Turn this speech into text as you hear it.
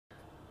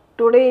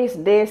Today is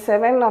day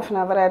 7 of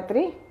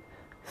Navratri,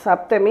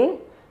 Saptami.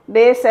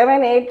 Day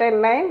 7, 8 and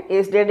 9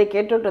 is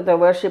dedicated to the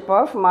worship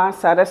of Ma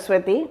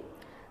Saraswati.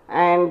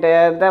 And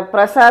the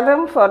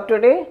prasadam for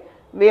today,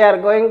 we are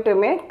going to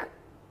make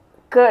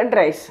curd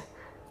rice.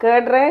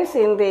 Curd rice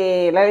in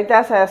the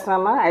Lalita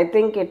Sahasranama, I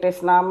think it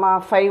is Nama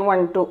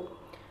 512,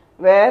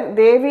 where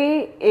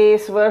Devi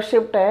is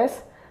worshipped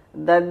as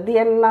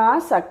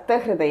Dadyanna Sakta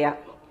Hridaya,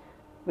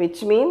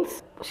 which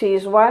means she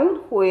is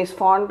one who is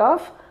fond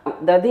of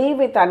dahi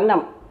with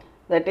annam,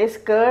 that is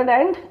curd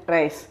and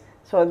rice.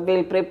 So we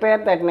will prepare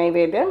that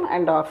Neivedyam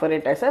and offer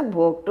it as a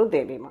bhog to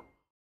Devi Ma.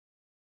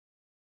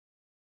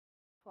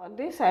 For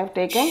this I have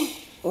taken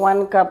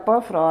 1 cup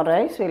of raw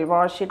rice. We will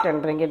wash it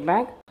and bring it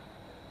back.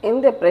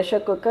 In the pressure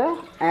cooker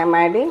I am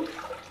adding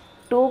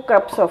 2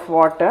 cups of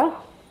water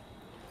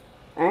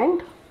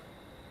and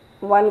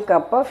 1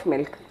 cup of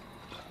milk.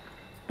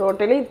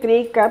 Totally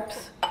 3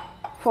 cups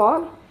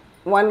for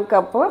 1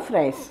 cup of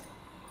rice.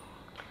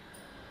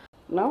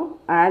 Now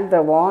add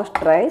the washed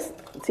rice.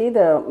 See,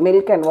 the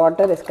milk and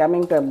water is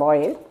coming to a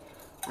boil.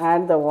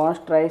 Add the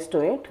washed rice to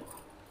it.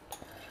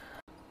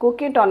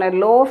 Cook it on a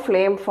low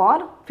flame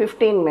for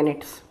 15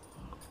 minutes.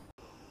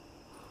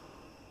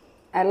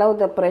 Allow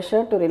the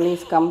pressure to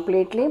release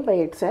completely by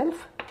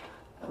itself.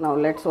 Now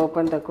let's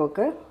open the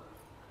cooker.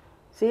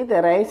 See,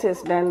 the rice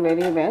is done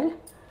very well.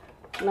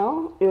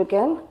 Now you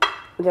can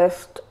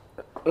just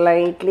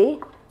lightly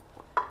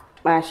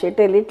mash it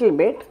a little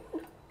bit.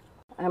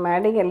 I am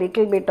adding a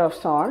little bit of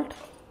salt.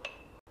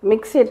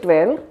 Mix it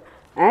well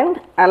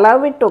and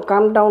allow it to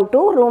come down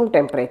to room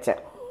temperature.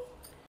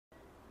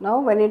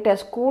 Now when it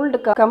has cooled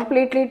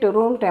completely to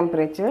room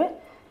temperature,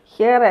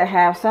 here I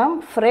have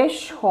some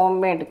fresh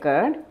homemade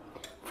curd.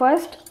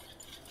 First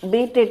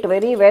beat it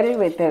very well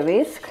with a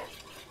whisk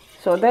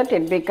so that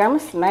it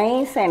becomes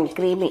nice and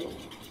creamy.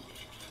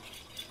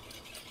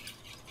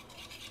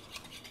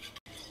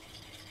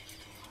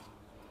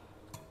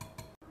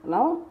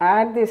 Now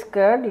add this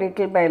curd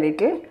little by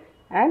little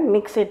and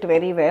mix it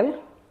very well.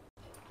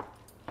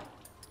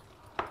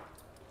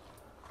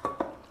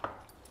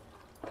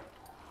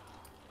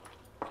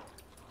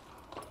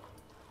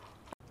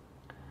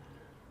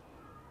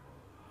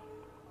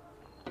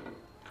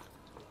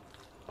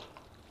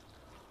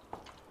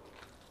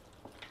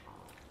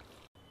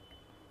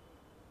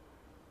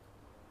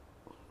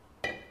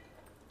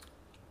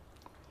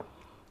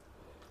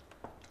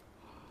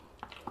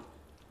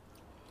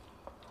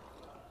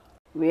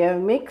 We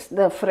have mixed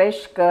the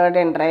fresh curd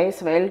and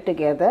rice well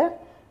together.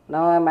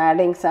 Now I am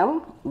adding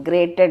some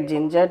grated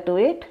ginger to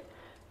it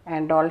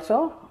and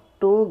also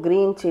 2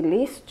 green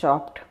chillis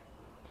chopped.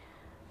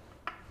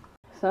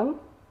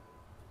 Some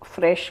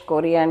fresh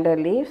coriander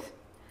leaves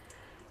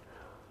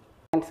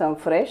and some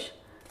fresh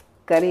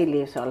curry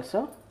leaves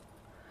also.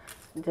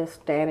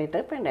 Just stir it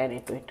up and add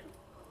it to it.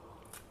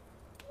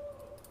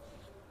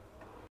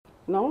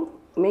 Now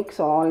mix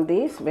all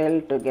these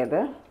well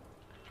together.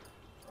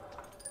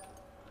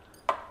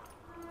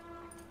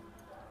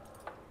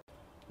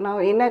 Now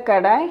in a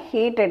kadai,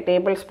 heat a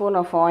tablespoon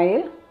of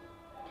oil,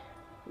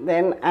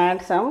 then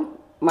add some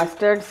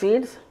mustard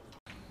seeds,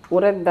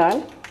 urad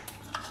dal,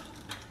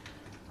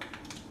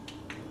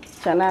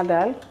 Channa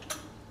dal,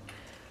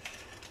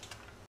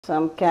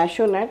 some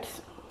cashew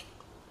nuts,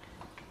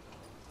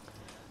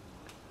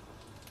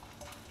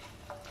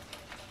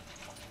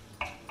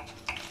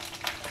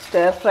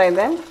 stir fry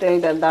them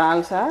till the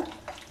dals are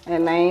a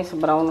nice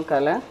brown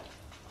color.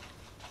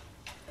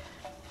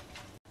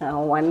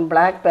 Now 1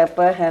 black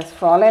pepper has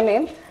fallen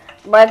in,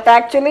 but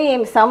actually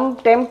in some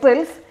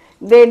temples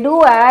they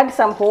do add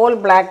some whole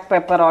black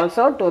pepper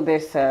also to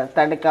this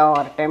tadka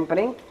or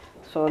tempering,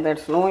 so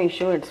that's no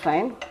issue, it's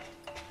fine.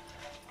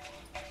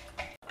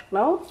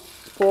 Now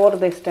pour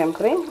this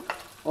tempering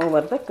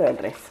over the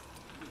curd rice.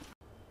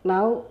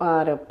 Now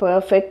our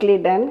perfectly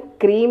done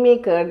creamy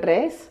curd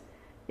rice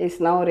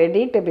is now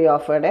ready to be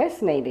offered as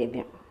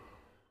Neivedyam.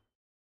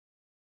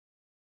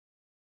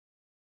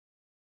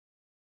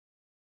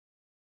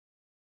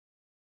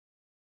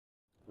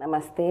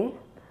 Namaste.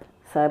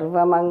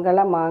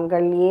 Sarvamangala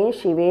Mangalye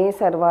Shive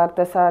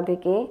Sarvartha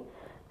Sadhike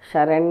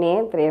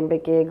Sharanye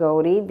Triambike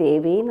Gauri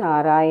Devi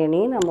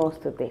Narayani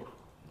Namostute.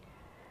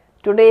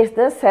 Today is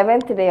the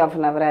 7th day of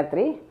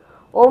Navratri.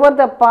 Over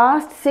the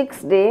past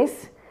 6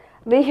 days,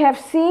 we have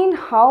seen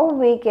how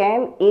we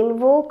can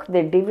invoke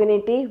the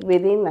divinity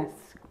within us.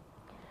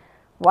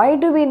 Why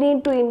do we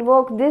need to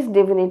invoke this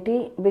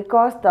divinity?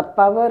 Because the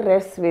power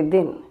rests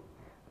within.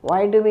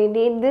 Why do we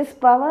need this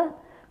power?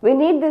 We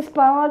need this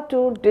power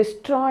to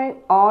destroy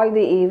all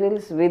the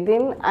evils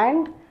within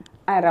and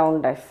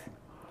around us.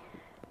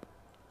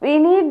 We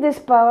need this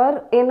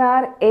power in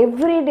our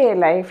everyday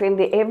life, in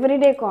the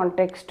everyday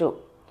context too.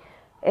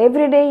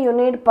 Every day you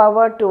need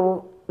power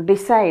to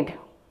decide.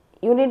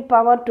 You need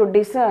power to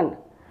discern.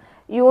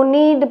 You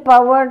need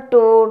power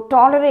to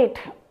tolerate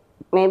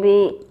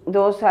maybe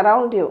those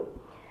around you.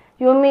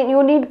 You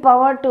need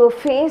power to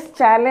face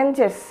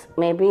challenges,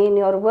 maybe in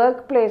your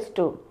workplace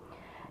too.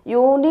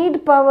 You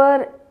need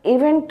power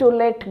even to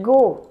let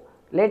go,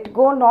 Let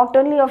go not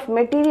only of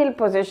material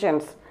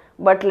possessions,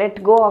 but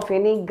let go of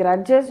any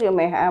grudges you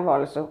may have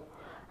also.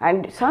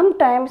 And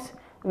sometimes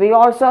we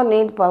also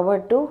need power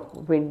to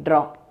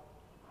withdraw.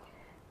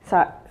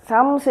 So,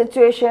 some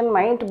situation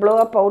might blow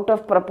up out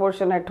of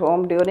proportion at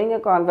home during a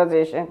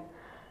conversation.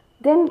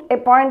 Then a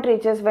point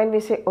reaches when we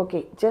say,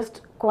 okay,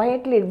 just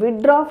quietly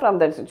withdraw from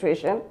that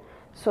situation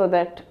so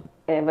that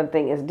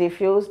everything is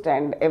diffused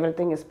and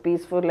everything is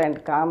peaceful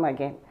and calm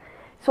again.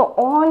 So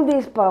all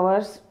these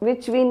powers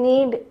which we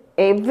need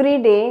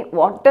every day,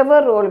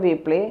 whatever role we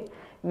play,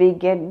 we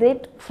get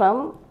it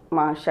from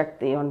Ma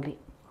Shakti only.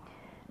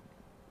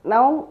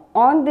 Now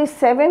on the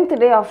 7th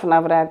day of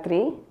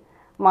Navratri,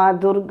 Ma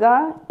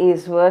Durga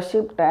is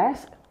worshipped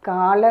as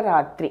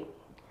Kalaratri.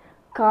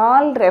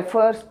 Kal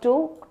refers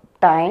to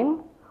time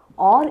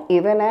or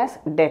even as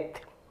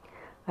death.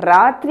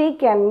 Ratri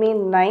can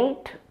mean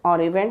night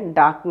or even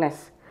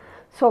darkness.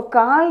 So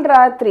Kal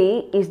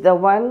Ratri is the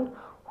one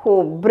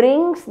who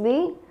brings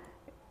the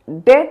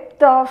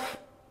death of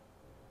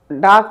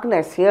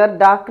darkness. Here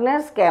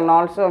darkness can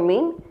also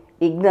mean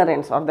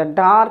ignorance or the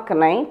dark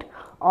night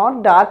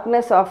or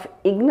darkness of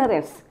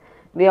ignorance.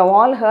 We have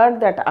all heard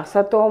that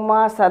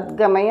Asatoma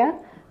Sadgamaya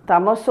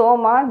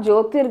Tamasoma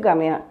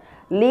Jyotirgamaya.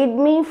 Lead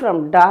me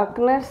from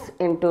darkness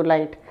into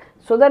light,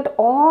 so that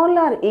all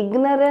our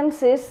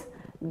ignorance is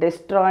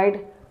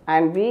destroyed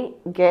and we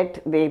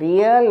get the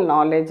real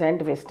knowledge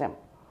and wisdom.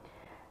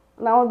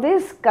 Now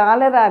this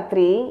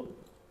Kalaratri,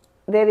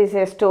 there is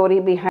a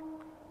story behind.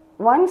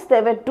 Once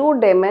there were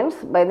two demons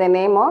by the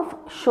name of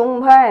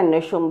Shumbha and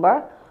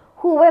Nishumba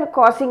who were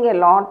causing a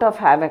lot of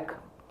havoc.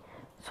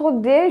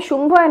 So they,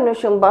 Shumbha and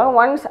Nishumba,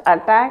 once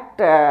attacked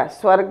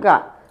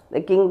Swarga,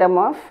 the kingdom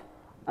of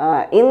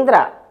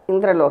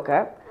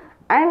Indraloka,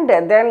 and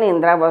then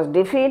Indra was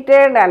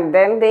defeated, and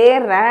then they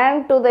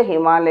ran to the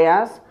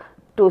Himalayas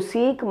to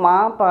seek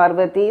Ma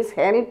Parvati's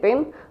help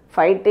in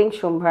fighting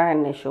Shumbha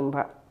and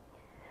Nishumba.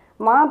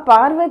 Ma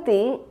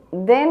Parvati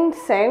then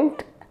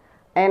sent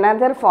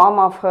another form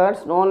of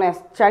hers known as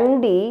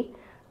Chandi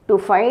to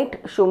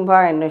fight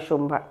Shumbha and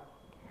Nishumba.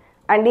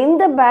 And in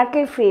the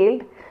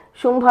battlefield,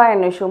 Shumbha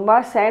and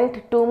Nishumba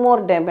sent two more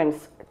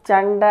demons,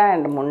 Chanda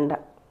and Munda.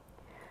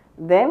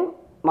 Then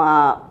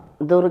Ma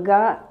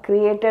Durga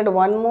created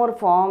one more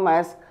form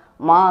as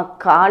Ma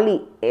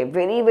Kali, a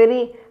very,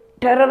 very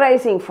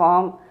terrorizing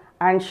form,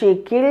 and she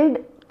killed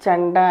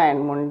Chanda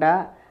and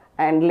Munda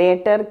and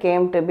later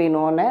came to be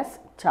known as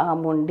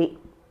Chamundi.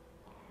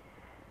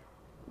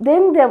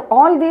 Then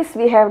all this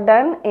we have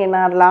done in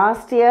our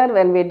last year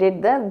when we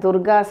did the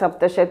Durga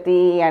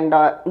Saptashati, and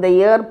the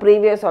year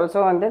previous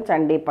also on the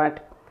Chandi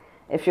part.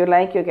 If you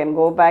like, you can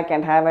go back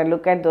and have a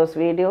look at those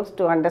videos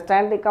to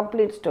understand the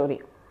complete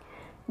story.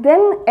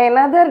 Then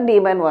another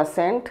demon was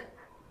sent,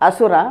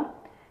 Asura.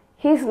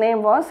 His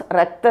name was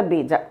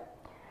Raktabija.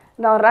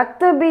 Now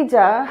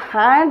Raktabija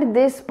had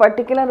this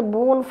particular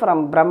boon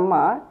from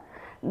Brahma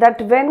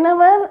that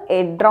whenever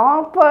a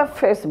drop of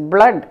his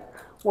blood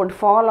would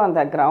fall on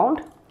the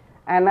ground,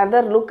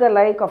 another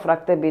look-alike of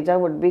Raktabija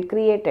would be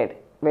created,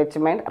 which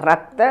meant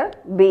Rakta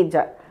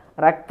Bija.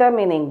 Rakta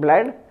meaning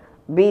blood,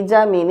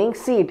 Bija meaning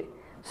seed.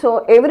 So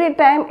every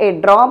time a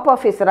drop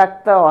of his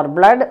Rakta or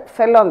blood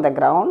fell on the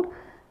ground,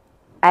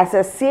 as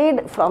a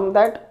seed from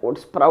that would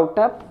sprout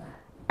up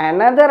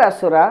another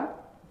Asura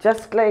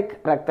just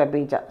like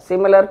Raktabija,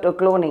 similar to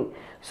cloning.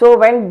 So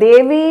when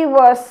Devi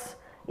was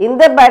in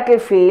the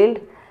battlefield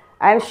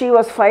and she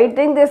was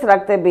fighting this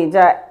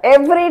Raktabija,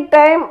 every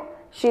time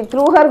she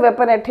threw her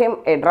weapon at him,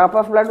 a drop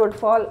of blood would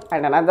fall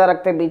and another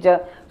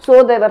Raktabija.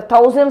 So there were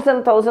thousands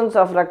and thousands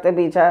of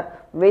Raktabija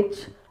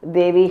which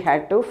Devi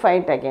had to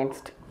fight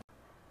against.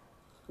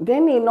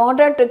 Then in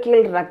order to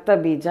kill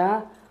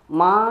Raktabija,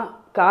 Ma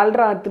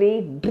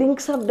Kalratri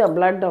drinks up the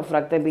blood of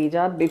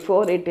Raktabija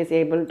before it is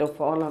able to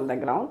fall on the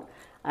ground,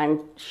 and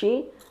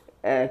she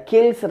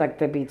kills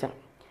Raktabija.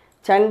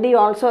 Chandi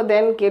also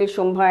then kills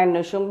Shumbha and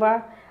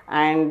Nishumba,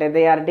 and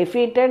they are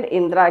defeated.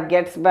 Indra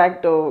gets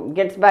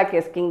back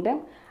his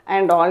kingdom,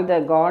 and all the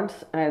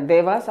gods,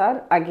 devas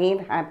are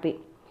again happy.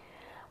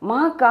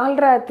 Ma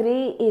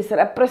Kalratri is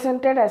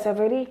represented as a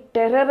very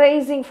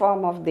terrorizing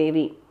form of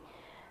Devi.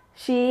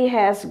 She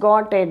has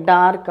got a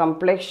dark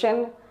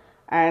complexion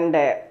and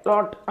a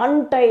lot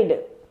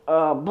untied,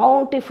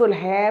 bountiful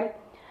hair,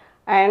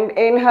 and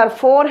in her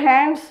four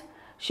hands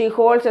she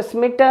holds a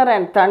smitter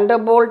and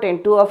thunderbolt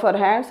in two of her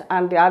hands,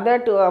 and the other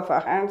two of her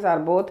hands are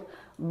both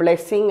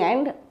blessing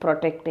and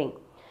protecting.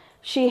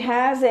 She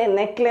has a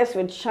necklace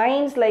which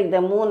shines like the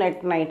moon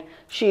at night.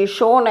 She is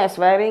shown as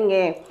wearing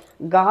a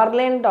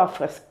garland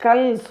of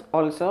skulls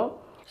also.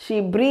 She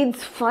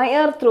breathes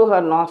fire through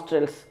her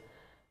nostrils.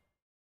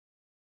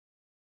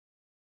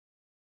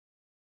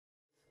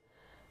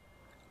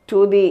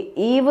 To the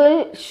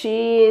evil,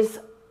 she is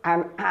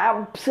an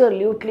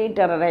absolutely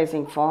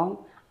terrorizing form.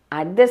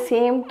 At the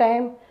same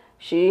time,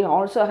 she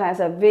also has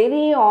a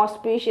very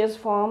auspicious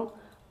form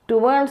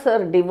towards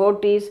her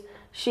devotees.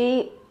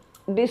 She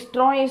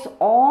destroys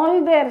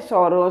all their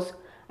sorrows,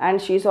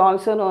 and she is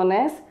also known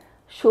as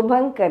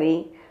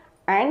Shubhankari.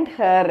 and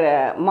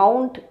her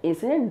mount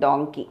is a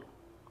donkey.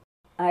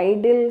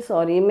 Idols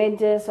or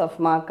images of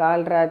Ma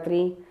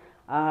Kalratri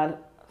are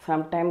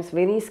sometimes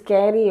very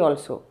scary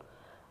also,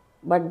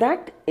 but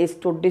that is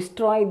to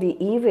destroy the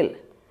evil.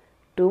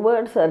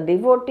 Towards her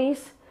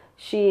devotees,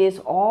 she is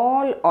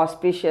all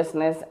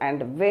auspiciousness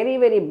and very,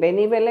 very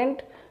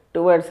benevolent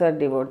towards her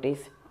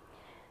devotees.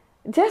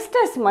 Just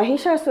as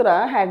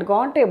Mahishasura had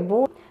got a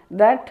boon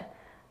that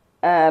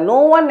no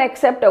one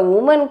except a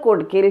woman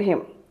could kill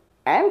him,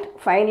 and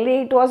finally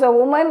it was a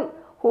woman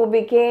who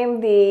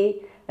became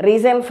the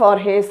reason for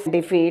his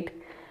defeat,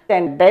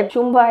 and dead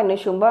Shumba and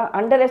Nishumba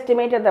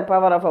underestimated the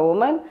power of a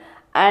woman,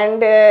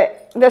 and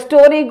the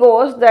story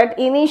goes that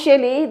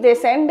initially they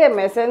sent a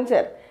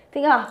messenger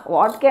think,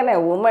 what can a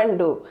woman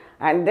do?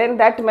 And then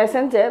that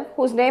messenger,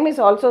 whose name is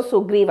also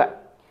Sugriva,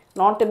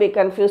 not to be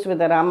confused with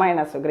the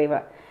Ramayana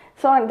Sugriva.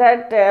 So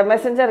that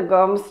messenger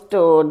comes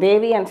to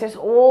Devi and says,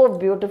 oh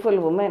beautiful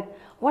woman,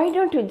 why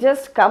don't you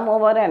just come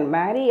over and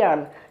marry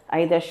her,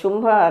 either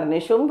Shumba or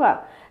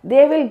Nishumba?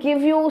 They will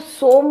give you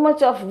so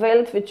much of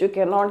wealth which you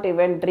cannot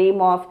even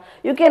dream of.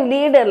 You can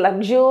lead a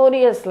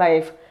luxurious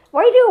life.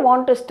 Why do you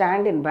want to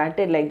stand in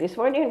battle like this?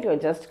 Why don't you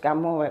just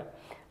come over?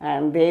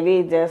 And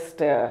Devi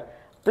just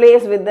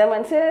plays with them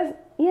and says,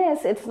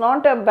 yes, it's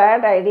not a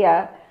bad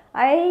idea.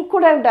 I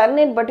could have done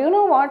it, but you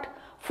know what?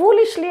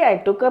 Foolishly I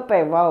took up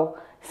a vow,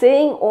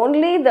 saying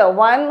only the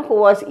one who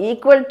was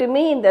equal to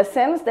me in the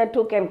sense that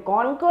who can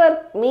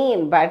conquer me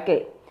in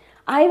battle,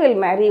 I will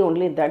marry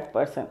only that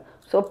person.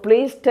 So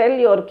please tell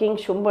your king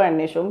Shumba and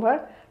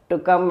Nishumba to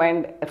come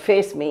and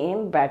face me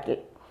in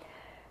battle.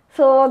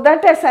 So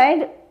that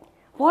aside,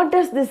 what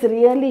does this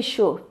really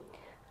show?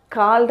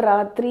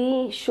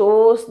 Kalratri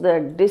shows the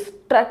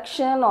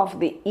destruction of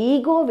the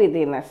ego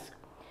within us,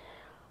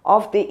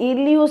 of the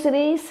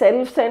illusory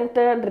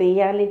self-centered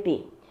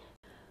reality.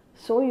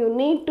 So you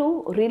need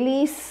to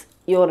release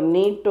your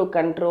need to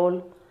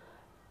control,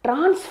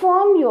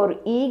 transform your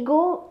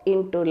ego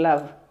into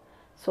love.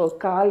 So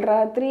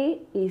Kalratri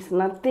is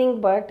nothing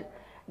but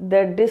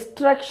the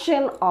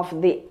destruction of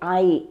the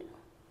I,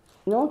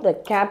 the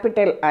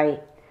capital I,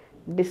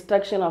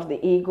 destruction of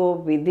the ego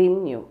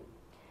within you.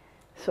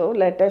 So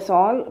let us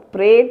all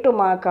pray to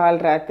Ma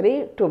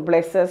Kalratri to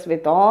bless us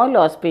with all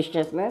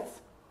auspiciousness.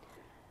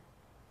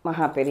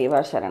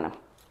 Mahaperiva Sharanam.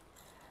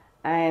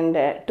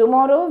 And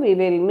tomorrow we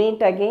will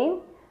meet again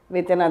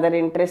with another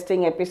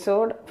interesting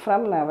episode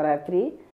from Navratri.